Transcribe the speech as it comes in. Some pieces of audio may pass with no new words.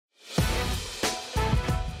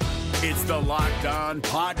It's the Locked On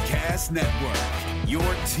Podcast Network, your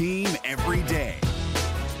team every day.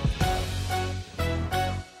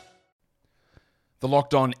 The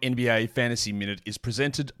Locked On NBA Fantasy Minute is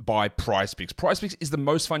presented by PrizePicks. PrizePicks is the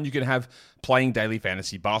most fun you can have playing daily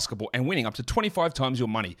fantasy basketball and winning up to 25 times your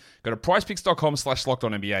money. Go to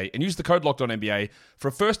prizepicks.com/LockedOnNBA and use the code LockedOnNBA for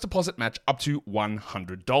a first deposit match up to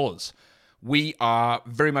 $100. We are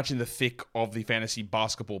very much in the thick of the fantasy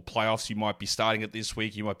basketball playoffs. You might be starting it this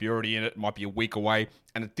week. You might be already in it. It might be a week away.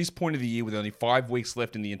 And at this point of the year, with only 5 weeks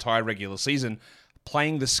left in the entire regular season,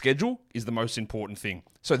 playing the schedule is the most important thing.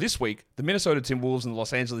 So this week, the Minnesota Timberwolves and the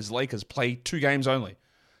Los Angeles Lakers play 2 games only.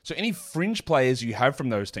 So any fringe players you have from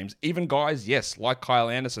those teams, even guys, yes, like Kyle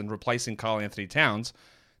Anderson replacing Karl Anthony Towns,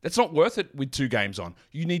 that's not worth it with 2 games on.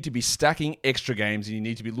 You need to be stacking extra games, and you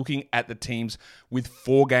need to be looking at the teams with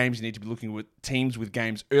 4 games. You need to be looking at teams with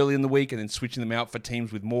games early in the week and then switching them out for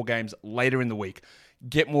teams with more games later in the week.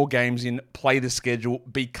 Get more games in, play the schedule,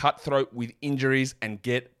 be cutthroat with injuries, and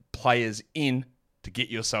get players in to get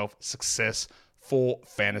yourself success for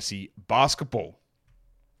fantasy basketball.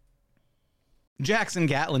 Jackson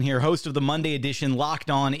Gatlin here, host of the Monday edition Locked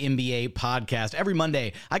On NBA podcast. Every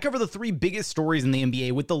Monday, I cover the 3 biggest stories in the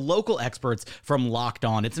NBA with the local experts from Locked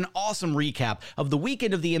On. It's an awesome recap of the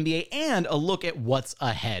weekend of the NBA and a look at what's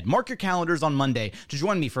ahead. Mark your calendars on Monday to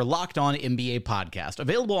join me for Locked On NBA podcast,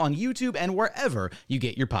 available on YouTube and wherever you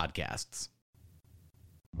get your podcasts.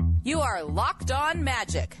 You are Locked On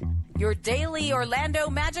Magic, your daily Orlando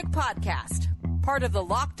Magic podcast, part of the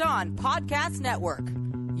Locked On Podcast Network,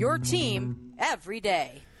 your team every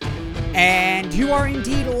day. And you are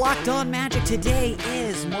indeed Locked On Magic. Today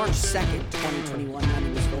is March 2nd, 2021. My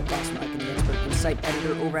name is Phil Crossman. I'm the expert insight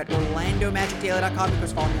editor over at OrlandoMagicDaily.com. You can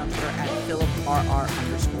follow me on Twitter at PhilipRR_.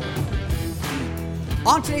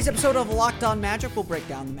 On today's episode of Locked On Magic, we'll break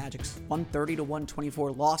down the Magic's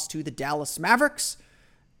 130-124 loss to the Dallas Mavericks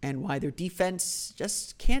and why their defense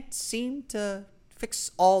just can't seem to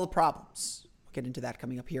fix all the problems. Get into that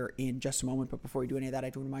coming up here in just a moment. But before we do any of that, I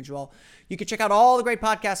do want to remind you all, you can check out all the great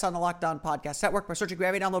podcasts on the Locked On Podcast Network by searching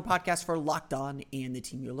Gravity Download Podcast for Locked On and the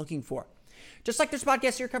team you're looking for. Just like this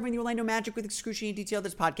podcast here covering the Orlando Magic with excruciating detail,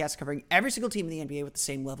 this podcast covering every single team in the NBA with the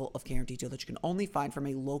same level of care and detail that you can only find from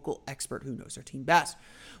a local expert who knows their team best.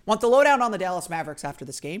 Want the lowdown on the Dallas Mavericks after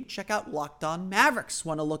this game? Check out Locked On Mavericks.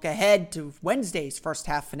 Want to look ahead to Wednesday's first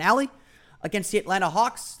half finale against the Atlanta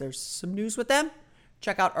Hawks? There's some news with them.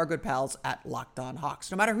 Check out our good pals at Locked On Hawks.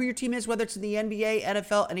 No matter who your team is, whether it's in the NBA,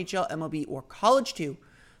 NFL, NHL, MLB, or college too,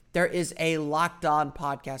 there is a Locked On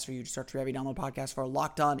podcast for you. Just search for every download podcast for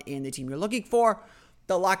Locked On and the team you're looking for.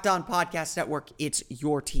 The Locked On Podcast Network, it's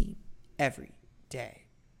your team every day.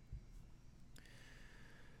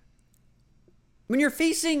 When you're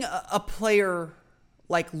facing a player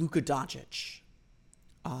like Luka Doncic,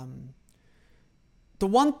 the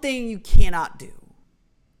one thing you cannot do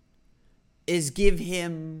is give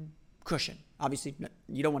him cushion. Obviously,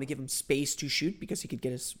 you don't want to give him space to shoot because he could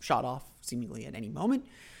get his shot off seemingly at any moment.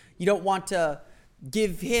 You don't want to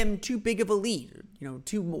give him too big of a lead,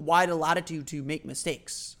 too wide a latitude to make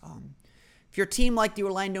mistakes. If you're a team like the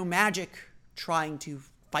Orlando Magic trying to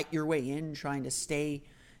fight your way in, trying to stay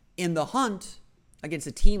in the hunt against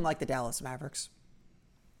a team like the Dallas Mavericks,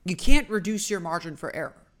 you can't reduce your margin for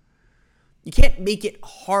error. You can't make it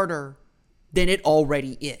harder than it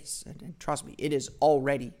already is. And trust me, it is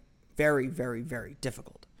already very, very, very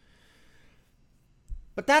difficult.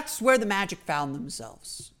 But that's where the Magic found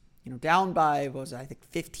themselves. Down by,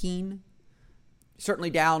 15? Certainly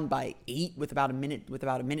down by 8 with about a minute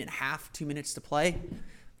and a half, 2 minutes to play.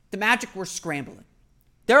 The Magic were scrambling.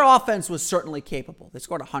 Their offense was certainly capable. They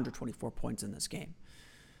scored 124 points in this game.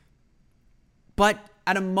 But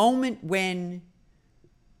at a moment when,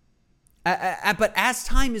 but as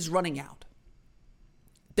time is running out,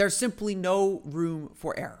 there's simply no room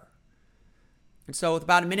for error. And so with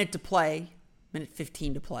about a minute to play, minute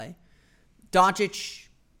 15 to play, Doncic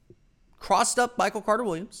crossed up Michael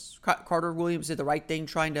Carter-Williams. Carter-Williams did the right thing,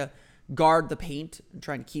 trying to guard the paint and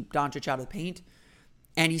trying to keep Doncic out of the paint.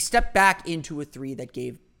 And he stepped back into a 3 that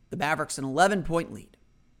gave the Mavericks an 11-point lead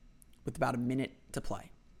with about a minute to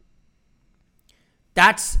play.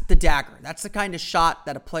 That's the dagger. That's the kind of shot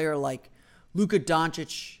that a player like Luka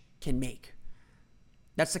Doncic can make.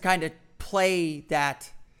 That's the kind of play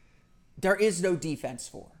that there is no defense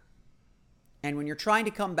for. And when you're trying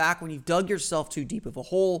to come back, when you've dug yourself too deep of a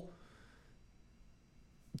hole,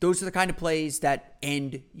 those are the kind of plays that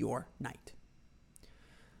end your night.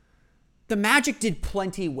 The Magic did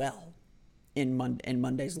plenty well in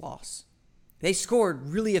Monday's loss. They scored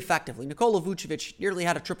really effectively. Nikola Vucevic nearly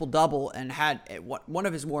had a triple-double and had one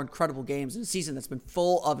of his more incredible games in a season that's been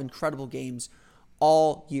full of incredible games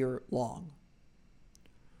all year long.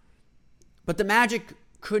 But the Magic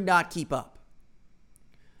could not keep up.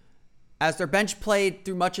 As their bench played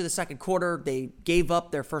through much of the second quarter, they gave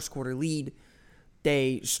up their first quarter lead.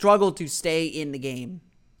 They struggled to stay in the game,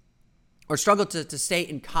 or struggled to stay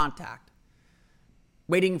in contact,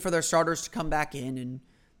 waiting for their starters to come back in and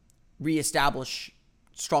reestablish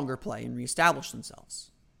stronger play and reestablish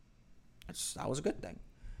themselves. That was a good thing.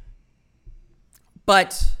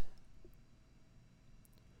 But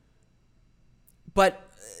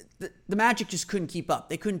the Magic just couldn't keep up.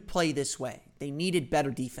 They couldn't play this way. They needed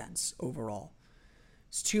better defense overall.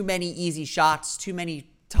 It's too many easy shots, too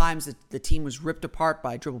many times that the team was ripped apart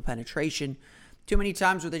by dribble penetration, too many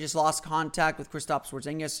times where they just lost contact with Kristaps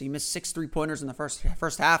Porzingis. So he missed 6 3-pointers in the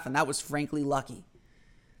first half, and that was frankly lucky.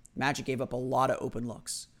 Magic gave up a lot of open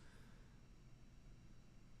looks.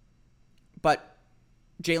 But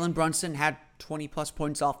Jalen Brunson had 20-plus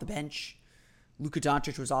points off the bench. Luka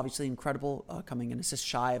Doncic was obviously incredible, coming an assist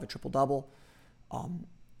shy of a triple-double.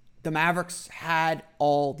 The Mavericks had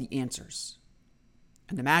all the answers.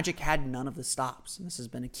 And the Magic had none of the stops. And this has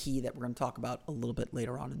been a key that we're going to talk about a little bit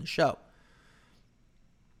later on in the show.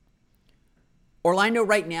 Orlando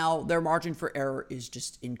right now, their margin for error is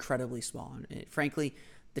just incredibly small. And frankly,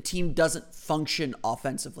 the team doesn't function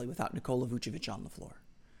offensively without Nikola Vucevic on the floor.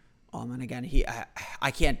 And again,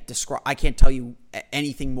 I can't tell you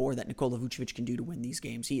anything more that Nikola Vucevic can do to win these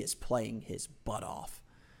games. He is playing his butt off,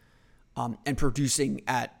 and producing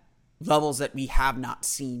at levels that we have not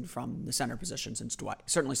seen from the center position since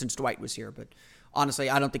Dwight was here. But honestly,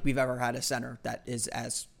 I don't think we've ever had a center that is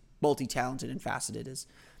as multi-talented and faceted as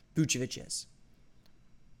Vucevic is.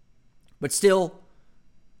 But still,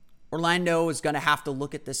 Orlando is going to have to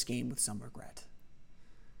look at this game with some regret.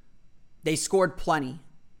 They scored plenty.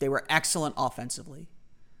 They were excellent offensively.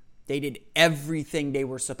 They did everything they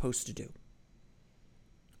were supposed to do.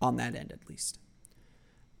 On that end, at least.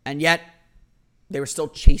 And yet, they were still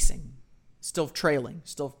chasing, still trailing,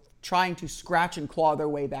 still trying to scratch and claw their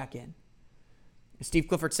way back in. As Steve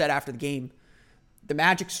Clifford said after the game, the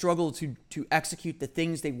Magic struggled to execute the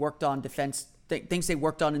things they worked on things they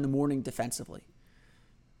worked on in the morning defensively.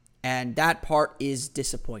 And that part is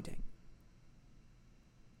disappointing.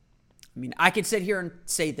 I mean, I could sit here and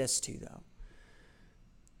say this too, though.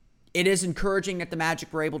 It is encouraging that the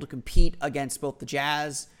Magic were able to compete against both the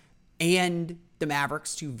Jazz and the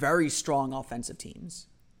Mavericks, two very strong offensive teams.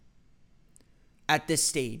 At this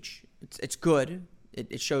stage, it's good.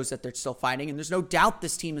 It shows that they're still fighting, and there's no doubt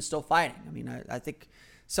this team is still fighting. I mean, I think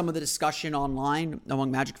some of the discussion online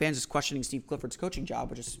among Magic fans is questioning Steve Clifford's coaching job,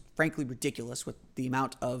 which is frankly ridiculous with the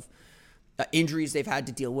amount of injuries they've had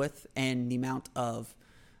to deal with and the amount of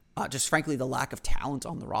just frankly the lack of talent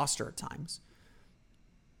on the roster at times.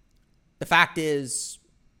 The fact is,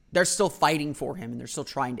 they're still fighting for him and they're still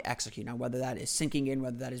trying to execute. Now, whether that is sinking in,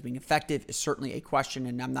 whether that is being effective is certainly a question,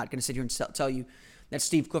 and I'm not going to sit here and tell you that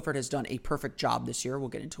Steve Clifford has done a perfect job this year. We'll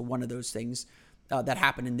get into one of those things that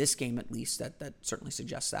happened in this game, at least, that certainly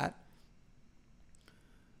suggests that.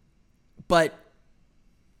 But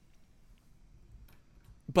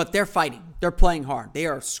they're fighting. They're playing hard. They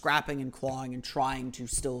are scrapping and clawing and trying to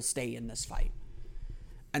still stay in this fight.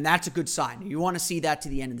 And that's a good sign. You want to see that to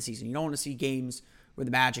the end of the season. You don't want to see games where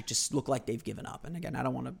the Magic just look like they've given up. And again, I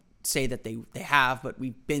don't want to say that they have, but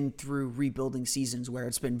we've been through rebuilding seasons where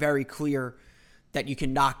it's been very clear that you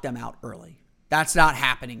can knock them out early. That's not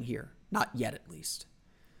happening here. Not yet, at least.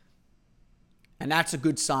 And that's a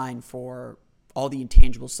good sign for all the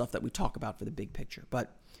intangible stuff that we talk about for the big picture.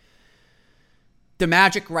 But the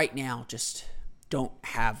Magic right now just don't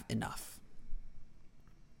have enough.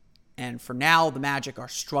 And for now, the Magic are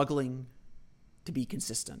struggling to be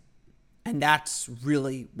consistent. And that's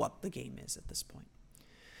really what the game is at this point.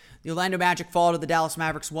 The Orlando Magic fall to the Dallas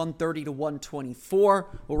Mavericks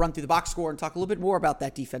 130-124. We'll run through the box score and talk a little bit more about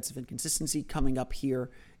that defensive inconsistency coming up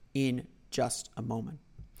here in just a moment.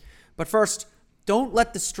 But first, don't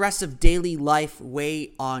let the stress of daily life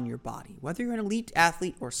weigh on your body. Whether you're an elite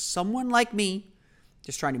athlete or someone like me,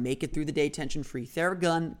 just trying to make it through the day tension-free,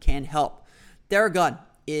 Theragun can help. Theragun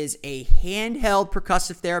is a handheld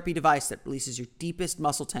percussive therapy device that releases your deepest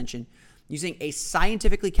muscle tension using a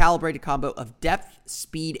scientifically calibrated combo of depth,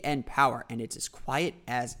 speed, and power, and it's as quiet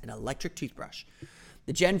as an electric toothbrush.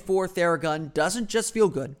 The Gen 4 Theragun doesn't just feel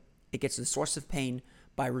good, it gets to the source of pain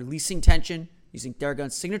by releasing tension using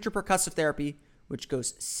Theragun's signature percussive therapy, which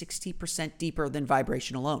goes 60% deeper than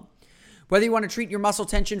vibration alone. Whether you want to treat your muscle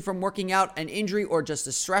tension from working out, an injury, or just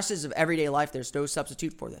the stresses of everyday life, there's no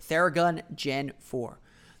substitute for the Theragun Gen 4.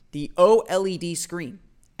 The OLED screen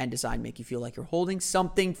and design make you feel like you're holding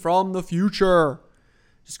something from the future.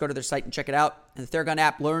 Just go to their site and check it out. And the Theragun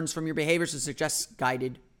app learns from your behaviors and suggests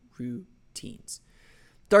guided routines.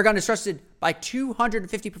 Theragun is trusted by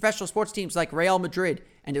 250 professional sports teams like Real Madrid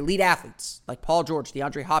and elite athletes like Paul George,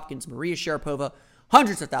 DeAndre Hopkins, Maria Sharapova,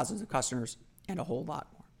 hundreds of thousands of customers, and a whole lot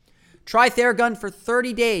more. Try Theragun for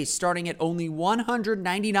 30 days starting at only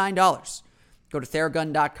 $199. Go to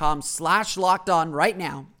Theragun.com/lockedon right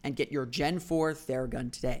now and get your Gen 4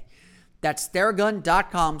 Theragun today. That's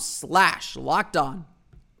Theragun.com/lockedon.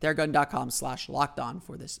 Theragun.com/lockedon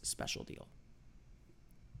for this special deal.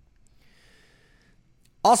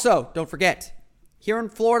 Also, don't forget, here in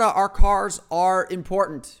Florida, our cars are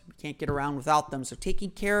important. We can't get around without them. So taking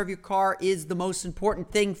care of your car is the most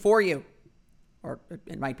important thing for you. Or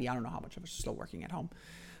it might be, I don't know how much of us are still working at home.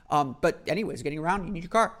 But anyways, getting around, you need your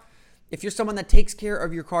car. If you're someone that takes care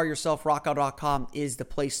of your car yourself, RockAuto.com is the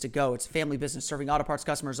place to go. It's a family business serving auto parts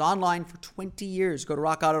customers online for 20 years. Go to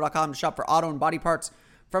RockAuto.com to shop for auto and body parts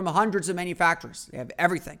from hundreds of manufacturers. They have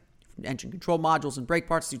everything from engine control modules and brake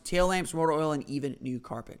parts to tail lamps, motor oil, and even new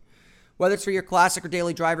carpet. Whether it's for your classic or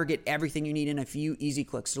daily driver, get everything you need in a few easy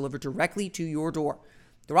clicks delivered directly to your door.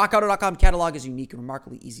 The RockAuto.com catalog is unique and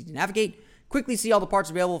remarkably easy to navigate. Quickly see all the parts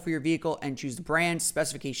available for your vehicle and choose the brands,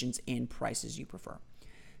 specifications, and prices you prefer.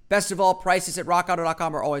 Best of all, prices at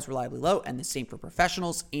RockAuto.com are always reliably low, and the same for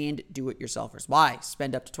professionals and do-it-yourselfers. Why?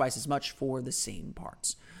 Spend up to twice as much for the same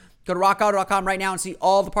parts. Go to RockAuto.com right now and see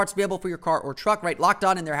all the parts available for your car or truck. Right, Locked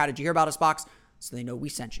On in their How Did You Hear About Us box so they know we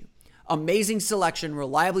sent you. Amazing selection,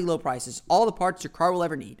 reliably low prices, all the parts your car will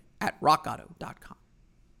ever need at RockAuto.com.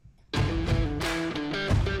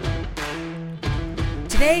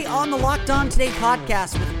 Today on the Locked On Today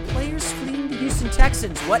podcast, with players fleeing the Houston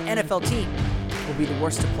Texans, what NFL team will be the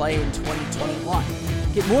worst to play in 2021?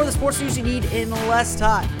 Get more of the sports news you need in less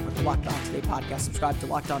time with the Locked On Today podcast. Subscribe to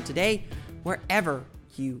Locked On Today wherever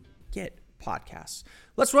you get podcasts.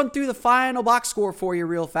 Let's run through the final box score for you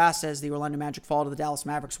real fast as the Orlando Magic fall to the Dallas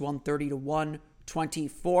Mavericks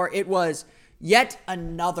 130-124. It was yet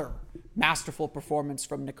another masterful performance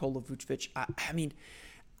from Nikola Vucevic.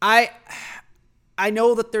 I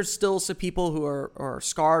know that there's still some people who are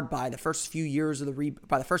scarred by the first years of the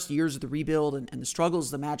rebuild and the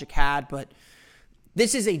struggles the Magic had, but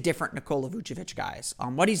this is a different Nikola Vucevic, guys.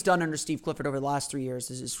 What he's done under Steve Clifford over the last 3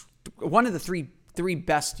 years is one of the three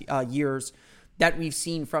best years that we've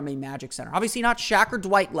seen from a Magic center. Obviously not Shaq or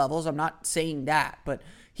Dwight levels, I'm not saying that, but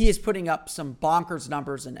he is putting up some bonkers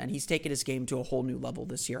numbers, and he's taken his game to a whole new level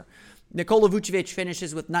this year. Nikola Vucevic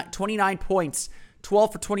finishes with 29 points,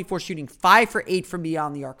 12 for 24 shooting, 5 for 8 from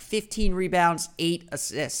beyond the arc, 15 rebounds, 8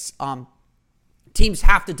 assists. Teams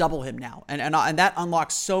have to double him now, and that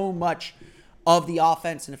unlocks so much of the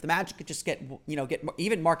offense. And if the Magic could just get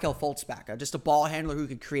even Markelle Fultz back, just a ball handler who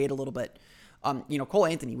could create a little bit, Cole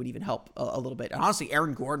Anthony would even help a little bit, and honestly,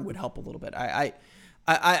 Aaron Gordon would help a little bit. I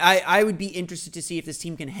would be interested to see if this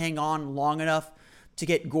team can hang on long enough to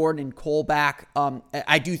get Gordon and Cole back.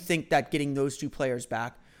 I do think that getting those two players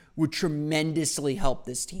back would tremendously help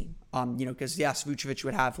this team. Because yes, Vucevic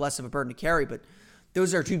would have less of a burden to carry, but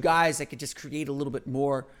those are two guys that could just create a little bit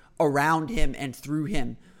more around him and through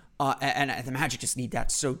him. And the Magic just need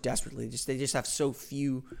that so desperately. They just have so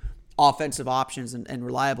few offensive options and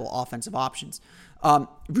reliable offensive options.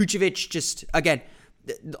 Vucevic just, again,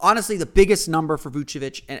 honestly, the biggest number for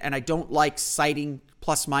Vucevic, and I don't like citing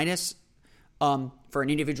plus minus for an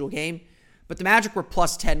individual game, but the Magic were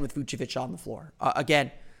plus 10 with Vucevic on the floor.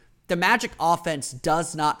 Again, the Magic offense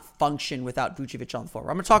does not function without Vucevic on the floor.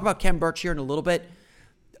 I'm going to talk about Khem Birch here in a little bit.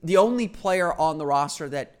 The only player on the roster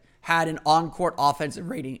that had an on-court offensive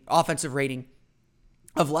rating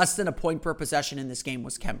of less than a point per possession in this game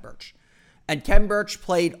was Khem Birch. And Khem Birch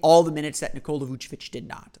played all the minutes that Nikola Vucevic did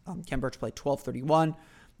not. Khem Birch played 12:31.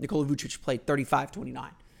 Nikola Vucevic played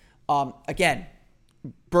 35:29. Again,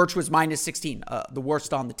 Birch was minus 16, the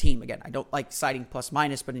worst on the team. Again, I don't like citing plus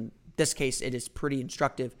minus, but in this case, it is pretty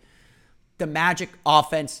instructive. The Magic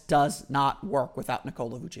offense does not work without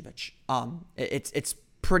Nikola Vucevic. It's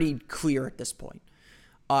pretty clear at this point.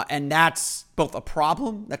 And that's both a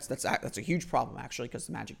problem. That's a huge problem, actually, because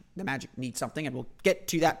the Magic need something, and we'll get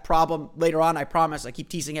to that problem later on. I promise. I keep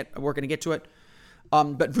teasing it. We're going to get to it.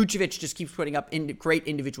 But Vucevic just keeps putting up great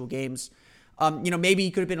individual games. Maybe he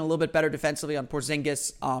could have been a little bit better defensively on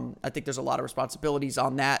Porzingis. I think there's a lot of responsibilities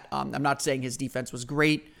on that. I'm not saying his defense was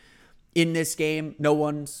great in this game. No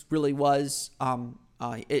one's really was.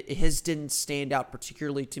 His didn't stand out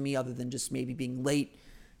particularly to me, other than just maybe being late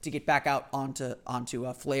to get back out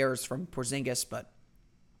onto flares from Porzingis, but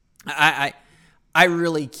I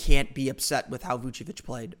really can't be upset with how Vucevic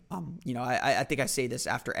played. I think I say this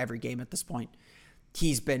after every game at this point.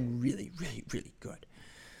 He's been really, really, really good.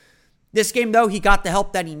 This game, though, he got the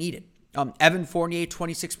help that he needed. Evan Fournier,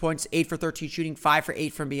 26 points, 8 for 13 shooting, 5 for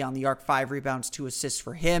 8 from beyond the arc, 5 rebounds, 2 assists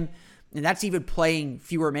for him. And that's even playing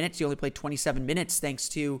fewer minutes. He only played 27 minutes thanks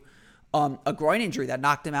to a groin injury that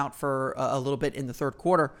knocked him out for a little bit in the third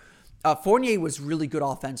quarter. Fournier was really good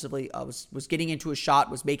offensively, was getting into his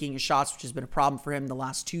shot, was making his shots, which has been a problem for him the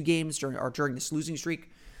last 2 games during this losing streak,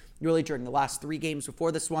 really during the last 3 games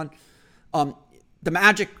before this one. The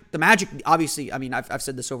Magic, obviously, I mean, I've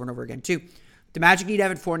said this over and over again too. The Magic need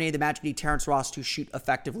Evan Fournier, the Magic need Terrence Ross to shoot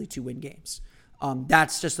effectively to win games.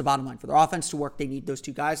 That's just the bottom line. For their offense to work, they need those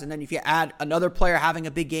 2 guys. And then if you add another player having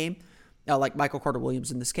a big game, like Michael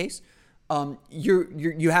Carter-Williams in this case,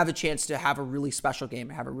 you have a chance to have a really special game,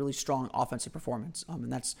 have a really strong offensive performance.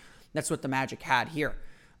 And that's what the Magic had here.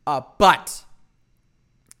 But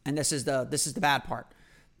this is the bad part.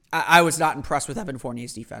 I was not impressed with Evan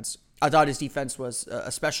Fournier's defense. I thought his defense was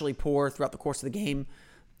especially poor throughout the course of the game.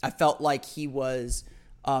 I felt like he was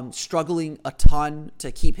struggling a ton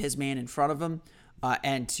to keep his man in front of him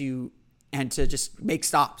and to just make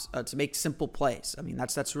stops, to make simple plays. I mean,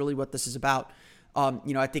 that's really what this is about.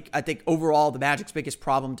 I think overall the Magic's biggest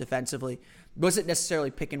problem defensively wasn't necessarily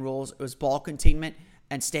pick and rolls. It was ball containment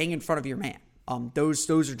and staying in front of your man. Those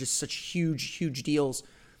are just such huge deals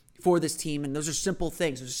for this team, and those are simple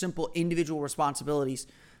things. Those are simple individual responsibilities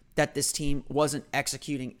that this team wasn't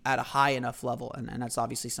executing at a high enough level, and that's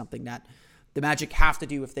obviously something that the Magic have to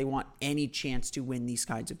do if they want any chance to win these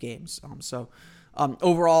kinds of games.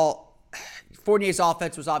 Overall, Fournier's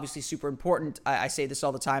offense was obviously super important. I say this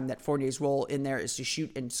all the time, that Fournier's role in there is to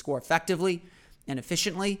shoot and score effectively and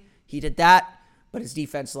efficiently. He did that, but his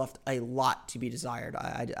defense left a lot to be desired.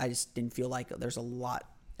 I just didn't feel like there's a lot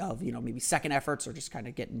of, maybe second efforts or just kind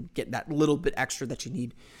of getting that little bit extra that you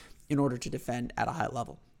need in order to defend at a high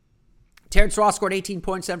level. Terrence Ross scored 18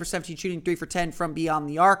 points, 7 for 17 shooting, 3 for 10 from beyond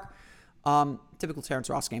the arc. Typical Terrence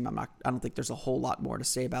Ross game. I don't think there's a whole lot more to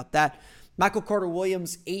say about that. Michael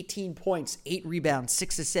Carter-Williams, 18 points, 8 rebounds,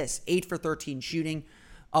 6 assists, 8 for 13 shooting.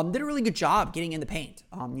 Did a really good job getting in the paint.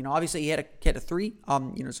 Obviously he had a 3.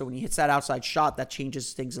 So when he hits that outside shot, that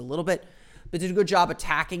changes things a little bit. But did a good job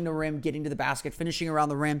attacking the rim, getting to the basket, finishing around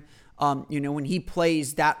the rim. When he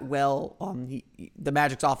plays that well, the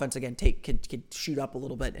Magic's offense again can shoot up a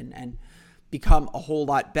little bit and become a whole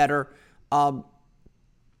lot better.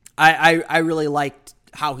 I really liked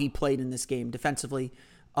how he played in this game defensively.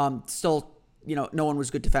 Still, no one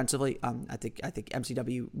was good defensively. I think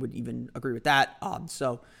MCW would even agree with that.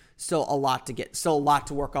 So still a lot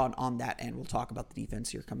to work on that end. We'll talk about the defense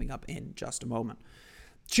here coming up in just a moment.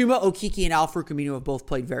 Chuma Okeke and Al-Farouq Aminu have both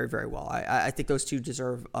played very, very well. I think those two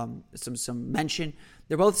deserve some mention.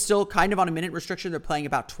 They're both still kind of on a minute restriction. They're playing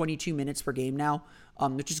about 22 minutes per game now,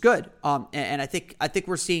 which is good. And I think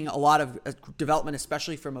we're seeing a lot of development,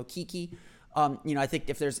 especially from Okeke. I think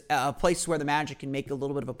if there's a place where the Magic can make a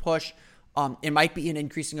little bit of a push, it might be in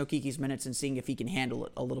increasing Okeke's minutes and seeing if he can handle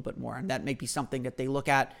it a little bit more. And that may be something that they look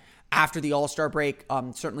at after the All-Star break.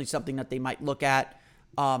 Certainly something that they might look at.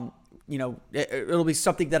 It'll be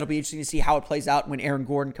something that'll be interesting to see how it plays out when Aaron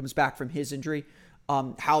Gordon comes back from his injury,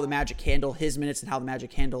 how the Magic handle his minutes and how the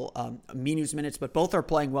Magic handle Aminu's minutes. But both are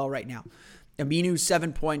playing well right now. Aminu,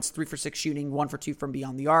 7 points, 3 for 6 shooting, 1 for 2 from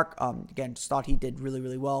beyond the arc. Again, just thought he did really,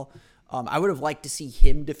 really well. I would have liked to see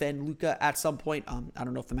him defend Luka at some point. I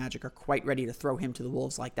don't know if the Magic are quite ready to throw him to the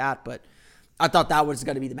Wolves like that, but I thought that was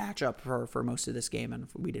going to be the matchup for most of this game, and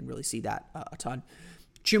we didn't really see that a ton.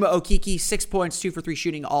 Chuma Okeke, 6 points, 2 for 3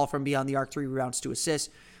 shooting, all from beyond the arc, 3 rebounds, 2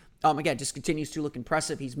 assists. Again, just continues to look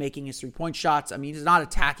impressive. He's making his 3-point shots. I mean, he's not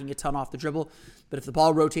attacking a ton off the dribble, but if the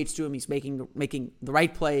ball rotates to him, he's making the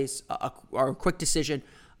right plays, or a quick decision,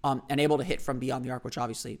 and able to hit from beyond the arc, which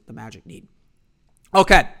obviously the Magic need.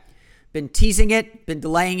 Okay, been teasing it, been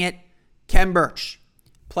delaying it. Khem Birch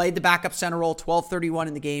played the backup center role, 12-31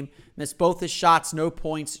 in the game, missed both his shots, no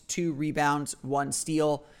points, 2 rebounds, 1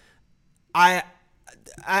 steal.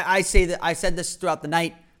 I say that I said this throughout the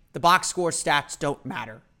night. The box score stats don't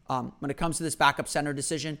matter. When it comes to this backup center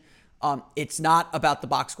decision, it's not about the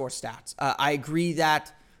box score stats. I agree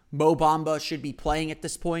that Mo Bamba should be playing at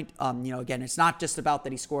this point. Again, it's not just about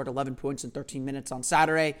that he scored 11 points in 13 minutes on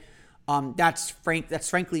Saturday. That's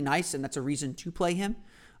frankly nice, and that's a reason to play him.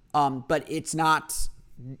 But it's not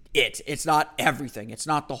it. It's not everything. It's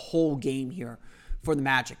not the whole game here for the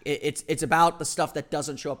Magic. It's about the stuff that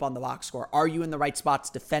doesn't show up on the box score. Are you in the right spots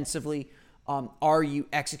defensively? Are you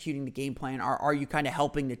executing the game plan? Are you kind of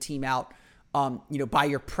helping the team out, by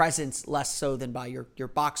your presence less so than by your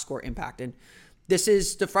box score impact? And this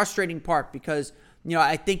is the frustrating part because,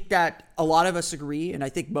 I think that a lot of us agree, and I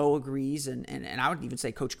think Mo agrees, and I would even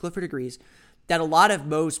say Coach Clifford agrees, that a lot of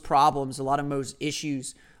Mo's problems, a lot of Mo's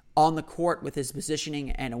issues on the court with his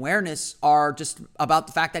positioning and awareness are just about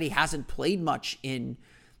the fact that he hasn't played much in,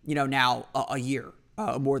 now a year,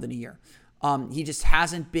 more than a year. He just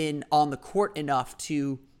hasn't been on the court enough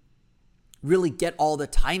to really get all the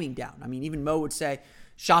timing down. I mean, even Mo would say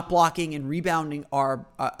shot blocking and rebounding are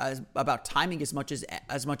about timing as much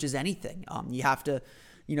as anything. You have to,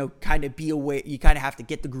 kind of be aware. You kind of have to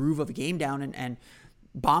get the groove of a game down, and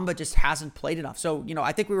Bamba just hasn't played enough. So,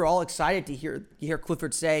 I think we were all excited to hear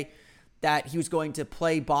Clifford say that he was going to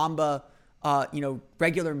play Bamba,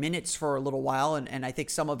 regular minutes for a little while, and I think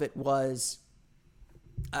some of it was.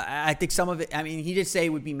 I mean, he did say it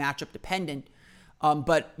would be matchup dependent,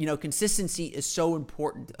 but consistency is so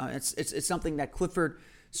important. It's something that Clifford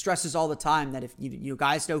stresses all the time, that if you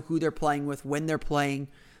guys know who they're playing with, when they're playing,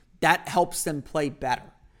 that helps them play better.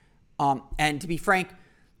 And to be frank,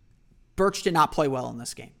 Birch did not play well in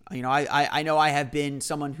this game. I know I have been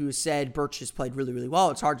someone who has said Birch has played really, really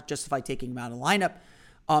well. It's hard to justify taking him out of the lineup.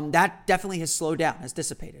 That definitely has slowed down, has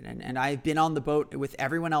dissipated. And I've been on the boat with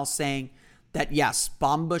everyone else saying that, yes,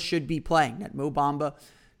 Bamba should be playing, that Mo Bamba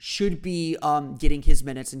should be getting his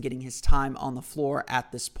minutes and getting his time on the floor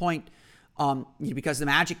at this point, because the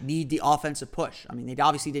Magic need the offensive push. I mean, they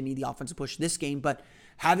obviously didn't need the offensive push this game, but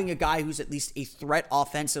having a guy who's at least a threat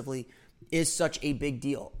offensively is such a big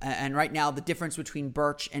deal. And right now, the difference between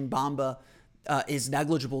Birch and Bamba is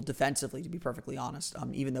negligible defensively, to be perfectly honest,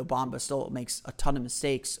 even though Bamba still makes a ton of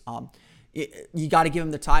mistakes. You got to give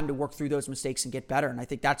him the time to work through those mistakes and get better. And I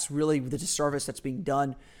think that's really the disservice that's being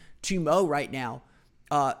done to Mo right now,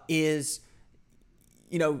 is,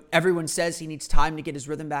 everyone says he needs time to get his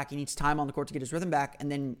rhythm back. He needs time on the court to get his rhythm back.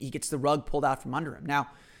 And then he gets the rug pulled out from under him. Now,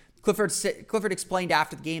 Clifford explained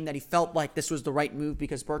after the game that he felt like this was the right move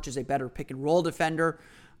because Birch is a better pick and roll defender.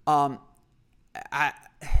 The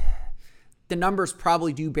numbers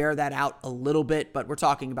probably do bear that out a little bit, but we're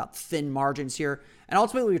talking about thin margins here. And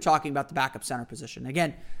ultimately, we're talking about the backup center position.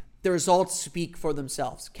 Again, the results speak for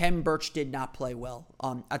themselves. Khem Birch did not play well.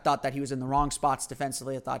 I thought that he was in the wrong spots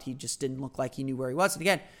defensively. I thought he just didn't look like he knew where he was. And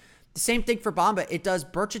again, the same thing for Bamba. It does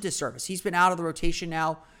Birch a disservice. He's been out of the rotation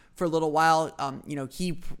now for a little while.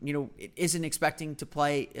 He isn't expecting to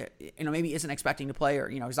play. Maybe isn't expecting to play, or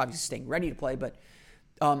he's obviously staying ready to play. But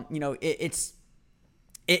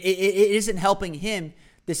it isn't helping him,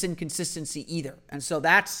 this inconsistency either. And so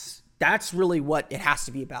that's really what it has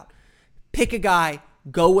to be about. Pick a guy,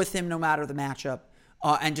 go with him no matter the matchup,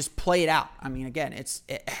 and just play it out. I mean, again,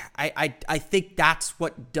 I think that's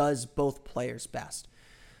what does both players best.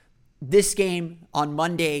 This game on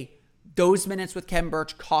Monday, those minutes with Khem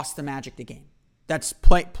Birch cost the Magic the game. That's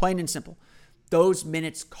plain and simple. Those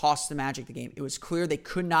minutes cost the Magic the game. It was clear they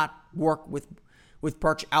could not work with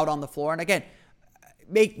Birch out on the floor. And again,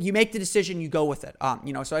 you make the decision, you go with it.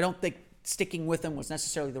 So I don't think sticking with him was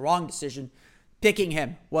necessarily the wrong decision. Picking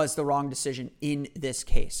him was the wrong decision in this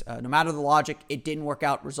case. No matter the logic, it didn't work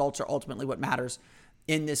out. Results are ultimately what matters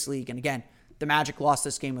in this league. And again, the Magic lost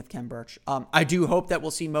this game with Khem Birch. I do hope that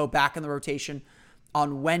we'll see Mo back in the rotation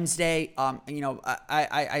on Wednesday.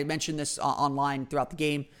 I mentioned this online throughout the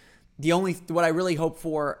game. What I really hope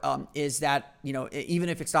for is that, even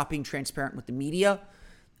if it's not being transparent with the media,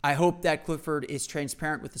 I hope that Clifford is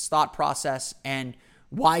transparent with his thought process and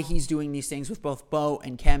why he's doing these things with both Bo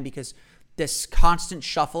and Khem, because this constant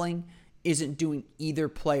shuffling isn't doing either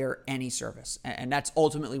player any service. And that's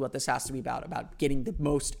ultimately what this has to be about getting the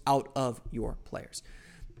most out of your players.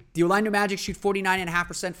 The Orlando Magic shoot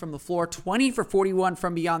 49.5% from the floor, 20 for 41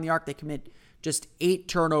 from beyond the arc. They commit just 8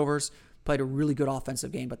 turnovers, played a really good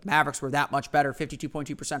offensive game, but the Mavericks were that much better,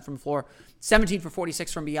 52.2% from the floor, 17 for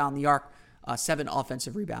 46 from beyond the arc. 7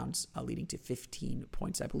 offensive rebounds, leading to 15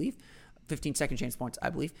 points, I believe. 15 second chance points, I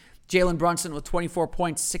believe. Jalen Brunson with 24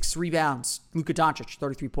 points, 6 rebounds. Luka Doncic,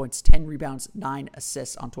 33 points, 10 rebounds, 9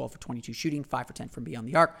 assists on 12 for 22 shooting, 5 for 10 from beyond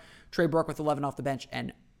the arc. Trey Burke with 11 off the bench,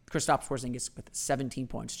 and Kristaps Porzingis with 17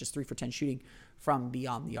 points, just 3 for 10 shooting from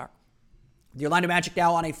beyond the arc. The Orlando Magic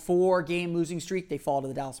now on a 4-game losing streak. They fall to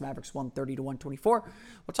the Dallas Mavericks 130-124. We'll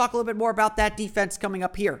talk a little bit more about that defense coming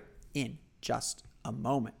up here in just a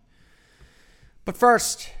moment. But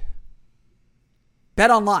first,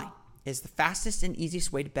 BetOnline is the fastest and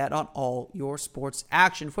easiest way to bet on all your sports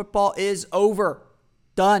action. Football is over.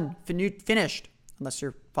 Done. Finished. Unless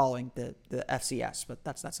you're following the FCS, but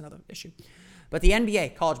that's another issue. But the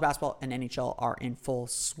NBA, college basketball, and NHL are in full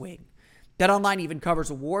swing. BetOnline even covers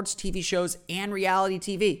awards, TV shows, and reality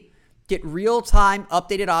TV. Get real-time,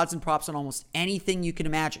 updated odds and props on almost anything you can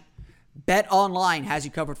imagine. BetOnline has you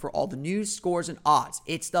covered for all the news, scores, and odds.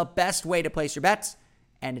 It's the best way to place your bets,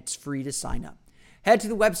 and it's free to sign up. Head to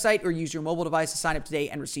the website or use your mobile device to sign up today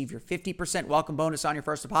and receive your 50% welcome bonus on your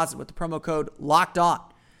first deposit with the promo code LOCKEDON.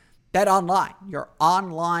 BetOnline, your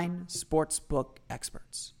online sportsbook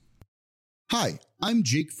experts. Hi, I'm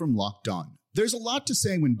Jake from Locked On. There's a lot to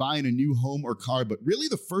say when buying a new home or car, but really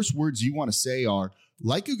the first words you want to say are,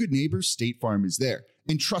 like a good neighbor, State Farm is there.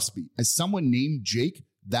 And trust me, as someone named Jake,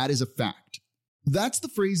 that is a fact. That's the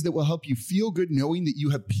phrase that will help you feel good knowing that you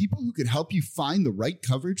have people who could help you find the right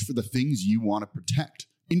coverage for the things you want to protect.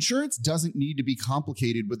 Insurance doesn't need to be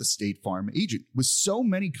complicated with a State Farm agent. With so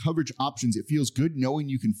many coverage options, it feels good knowing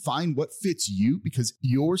you can find what fits you because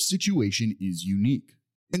your situation is unique.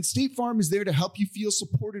 And State Farm is there to help you feel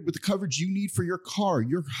supported with the coverage you need for your car,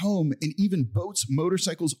 your home, and even boats,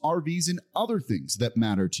 motorcycles, RVs, and other things that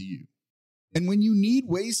matter to you. And when you need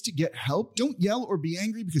ways to get help, don't yell or be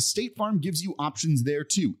angry because State Farm gives you options there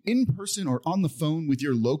too, in person or on the phone with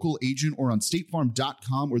your local agent or on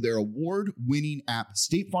statefarm.com or their award-winning app.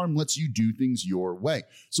 State Farm lets you do things your way.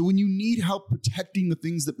 So when you need help protecting the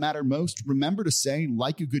things that matter most, remember to say,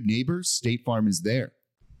 like a good neighbor, State Farm is there.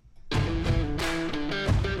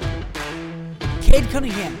 Cade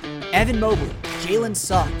Cunningham, Evan Mobley, Jalen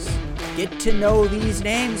Suggs. Get to know these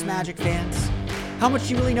names, Magic fans. How much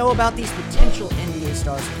do you really know about these potential NBA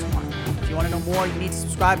stars for tomorrow? If you want to know more, you need to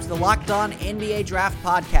subscribe to the Locked On NBA Draft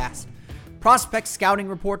Podcast. Prospect scouting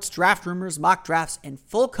reports, draft rumors, mock drafts, and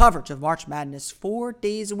full coverage of March Madness 4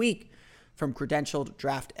 days a week from credentialed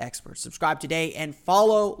draft experts. Subscribe today and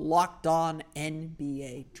follow Locked On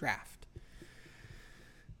NBA Draft.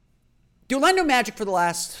 The Orlando Magic for the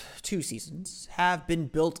last 2 seasons have been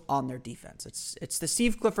built on their defense. It's the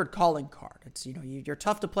Steve Clifford calling card. It's, you're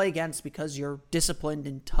tough to play against because you're disciplined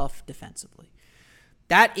and tough defensively.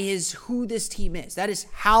 That is who this team is. That is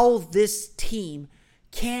how this team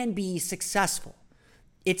can be successful.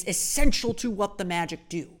 It's essential to what the Magic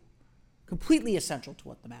do. Completely essential to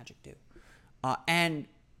what the Magic do. And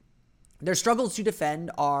their struggles to defend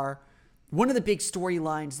are one of the big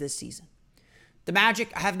storylines this season. The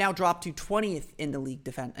Magic have now dropped to 20th in the league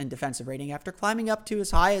in defensive rating after climbing up to as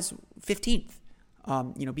high as 15th.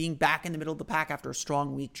 Being back in the middle of the pack after a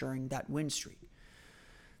strong week during that win streak.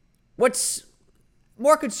 What's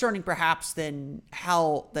more concerning, perhaps, than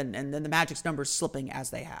the Magic's numbers slipping as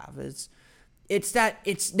they have it's that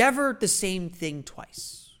it's never the same thing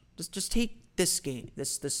twice. Just take this game,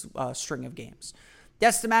 this string of games.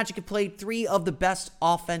 Yes, the Magic have played 3 of the best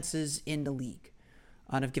offenses in the league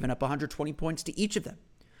and have given up 120 points to each of them.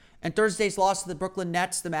 And Thursday's loss to the Brooklyn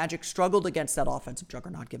Nets, the Magic struggled against that offensive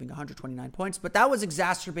juggernaut, giving 129 points, but that was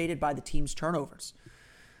exacerbated by the team's turnovers.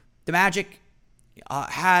 The Magic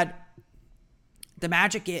had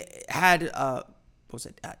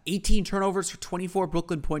 18 turnovers for 24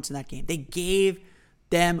 Brooklyn points in that game. They gave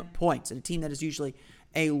them points, and a team that is usually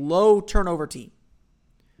a low turnover team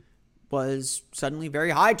was suddenly a very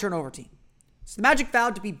high turnover team. So the Magic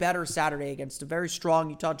vowed to be better Saturday against a very strong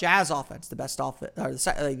Utah Jazz offense, the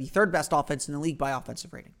third best offense in the league by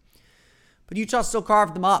offensive rating. But Utah still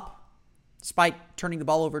carved them up, despite turning the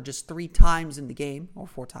ball over just 3 times in the game, or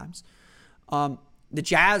 4 times. The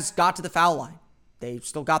Jazz got to the foul line. They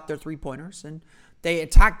still got their 3-pointers, and they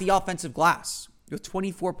attacked the offensive glass with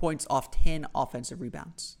 24 points off 10 offensive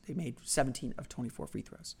rebounds. They made 17 of 24 free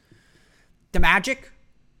throws. The Magic,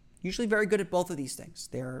 usually very good at both of these things.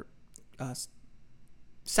 They're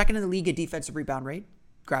second in the league at defensive rebound rate,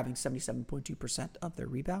 grabbing 77.2% of their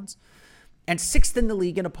rebounds, and 6th in the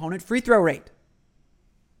league in opponent free throw rate.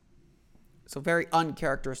 So very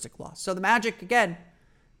uncharacteristic loss. So the Magic, again,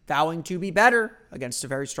 vowing to be better against a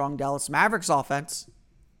very strong Dallas Mavericks offense,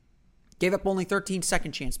 gave up only 13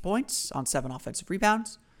 second chance points on 7 offensive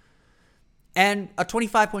rebounds, and a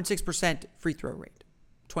 25.6% free throw rate.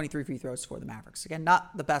 23 free throws for the Mavericks. Again,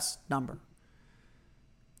 not the best number.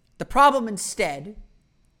 The problem instead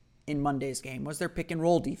in Monday's game was their pick and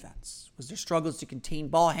roll defense, was their struggles to contain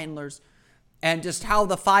ball handlers, and just how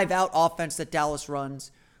the 5-out offense that Dallas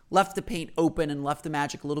runs left the paint open and left the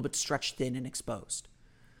Magic a little bit stretched thin and exposed.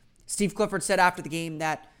 Steve Clifford said after the game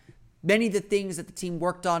that many of the things that the team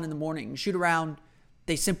worked on in the morning and shoot around,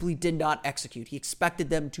 they simply did not execute. He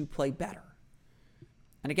expected them to play better.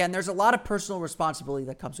 And again, there's a lot of personal responsibility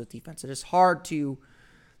that comes with defense. It's hard to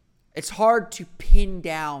pin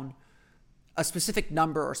down a specific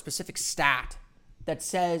number or specific stat that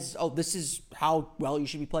says, oh, this is how well you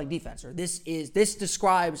should be playing defense, or this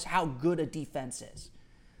describes how good a defense is.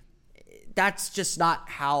 That's just not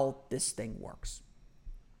how this thing works.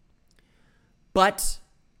 But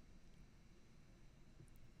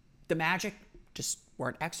the Magic just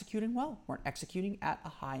weren't executing well, weren't executing at a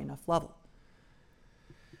high enough level.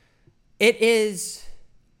 It is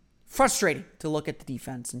frustrating to look at the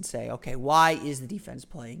defense and say, okay, why is the defense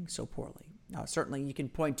playing so poorly? Now, certainly you can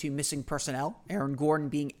point to missing personnel. Aaron Gordon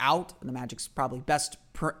being out, the Magic's probably best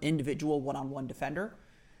per individual one-on-one defender.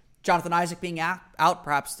 Jonathan Isaac being out,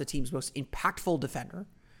 perhaps the team's most impactful defender.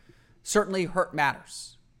 Certainly hurt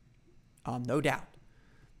matters, no doubt.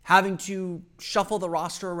 Having to shuffle the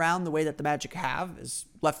roster around the way that the Magic have has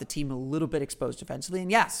left the team a little bit exposed defensively.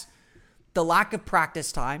 And yes, the lack of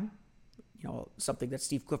practice time, something that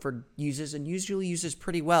Steve Clifford uses and usually uses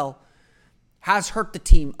pretty well, has hurt the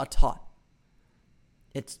team a ton.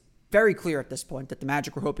 It's very clear at this point that the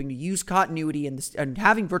Magic were hoping to use continuity and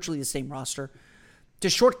having virtually the same roster to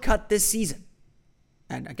shortcut this season.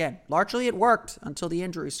 And again, largely it worked until the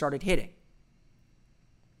injuries started hitting.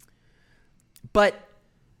 But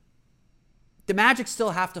the Magic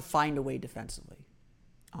still have to find a way defensively.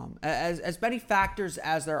 As many factors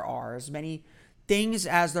as there are, as many things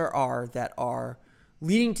as there are that are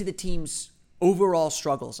leading to the team's overall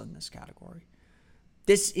struggles in this category,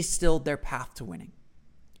 this is still their path to winning.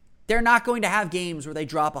 They're not going to have games where they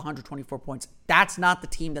drop 124 points. That's not the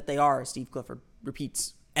team that they are, as Steve Clifford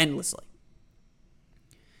repeats endlessly.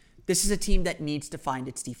 This is a team that needs to find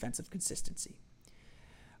its defensive consistency.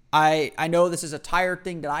 I know this is a tired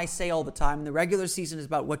thing that I say all the time. The regular season is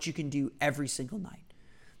about what you can do every single night.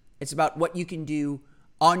 It's about what you can do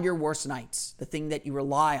on your worst nights, the thing that you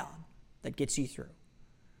rely on that gets you through.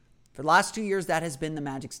 For the last 2 years, that has been the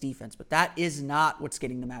Magic's defense, but that is not what's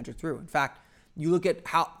getting the Magic through. In fact, you look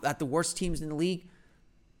at the worst teams in the league,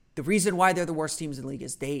 the reason why they're the worst teams in the league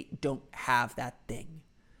is they don't have that thing.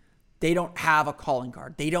 They don't have a calling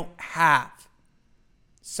card. They don't have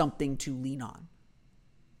something to lean on.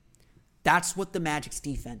 That's what the Magic's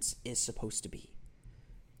defense is supposed to be.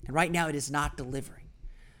 And right now it is not delivering.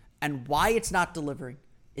 And why it's not delivering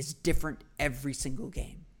is different every single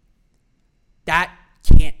game. That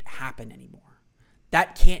can't happen anymore.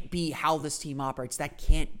 That can't be how this team operates. That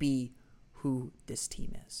can't be who this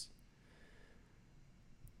team is.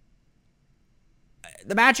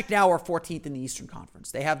 The Magic now are 14th in the Eastern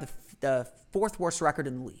Conference. They have the fourth worst record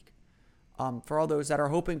in the league. For all those that are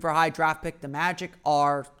hoping for a high draft pick, the Magic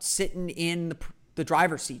are sitting in the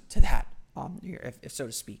driver's seat to that, if so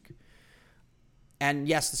to speak. And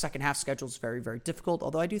yes, the second half schedule is very, very difficult,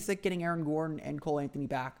 although I do think getting Aaron Gordon and Cole Anthony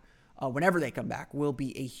back, whenever they come back, will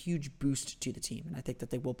be a huge boost to the team. And I think that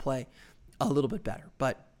they will play a little bit better.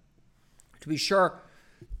 But to be sure,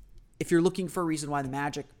 if you're looking for a reason why the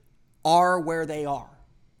Magic are where they are,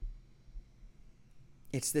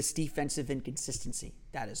 it's this defensive inconsistency.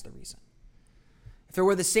 That is the reason. If there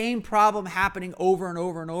were the same problem happening over and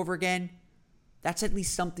over and over again, that's at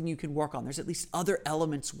least something you can work on. There's at least other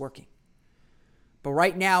elements working. But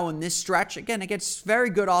right now in this stretch, again, against very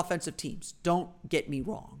good offensive teams, don't get me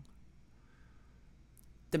wrong,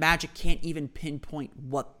 the Magic can't even pinpoint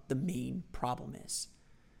what the main problem is.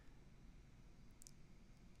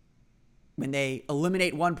 When they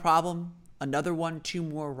eliminate one problem, another one, two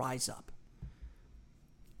more rise up.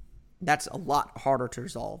 That's a lot harder to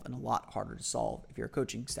resolve and a lot harder to solve if you're a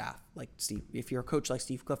coaching staff like Steve, if you're a coach like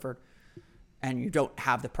Steve Clifford and you don't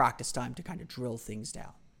have the practice time to kind of drill things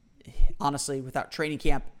down. Honestly, without a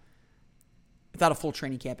full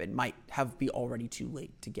training camp, it might be already too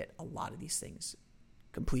late to get a lot of these things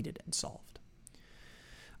completed and solved.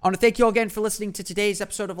 I want to thank you all again for listening to today's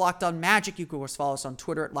episode of Locked On Magic. You can, of course, follow us on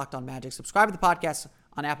Twitter at Locked On Magic. Subscribe to the podcast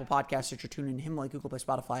on Apple Podcasts, Stitcher, TuneIn, Himalaya, Google Play,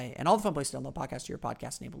 Spotify, and all the fun places to download podcasts to your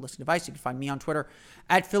podcast-enabled listening device. You can find me on Twitter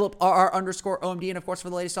at PhilipRR_OMD. And, of course, for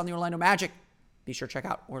the latest on the Orlando Magic, be sure to check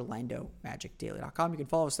out OrlandoMagicDaily.com. You can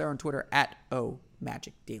follow us there on Twitter at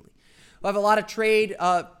OMagicDaily. We'll have a lot of trade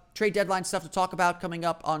deadline stuff to talk about coming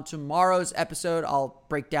up on tomorrow's episode. I'll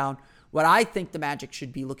break down what I think the Magic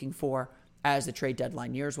should be looking for as the trade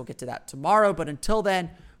deadline nears. We'll get to that tomorrow. But until then,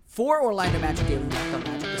 for Orlando Magic Daily, Locked On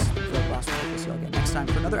Magic, this is Philip Rossman. We'll see you all again next time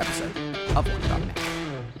for another episode of Locked On Magic.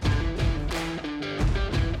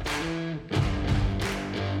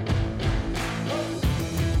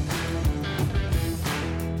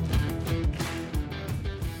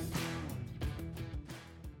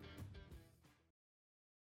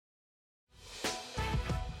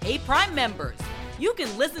 Hey, Prime members, you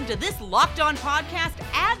can listen to this Locked On podcast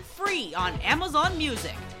ad-free on Amazon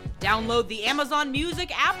Music. Download the Amazon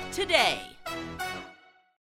Music app today.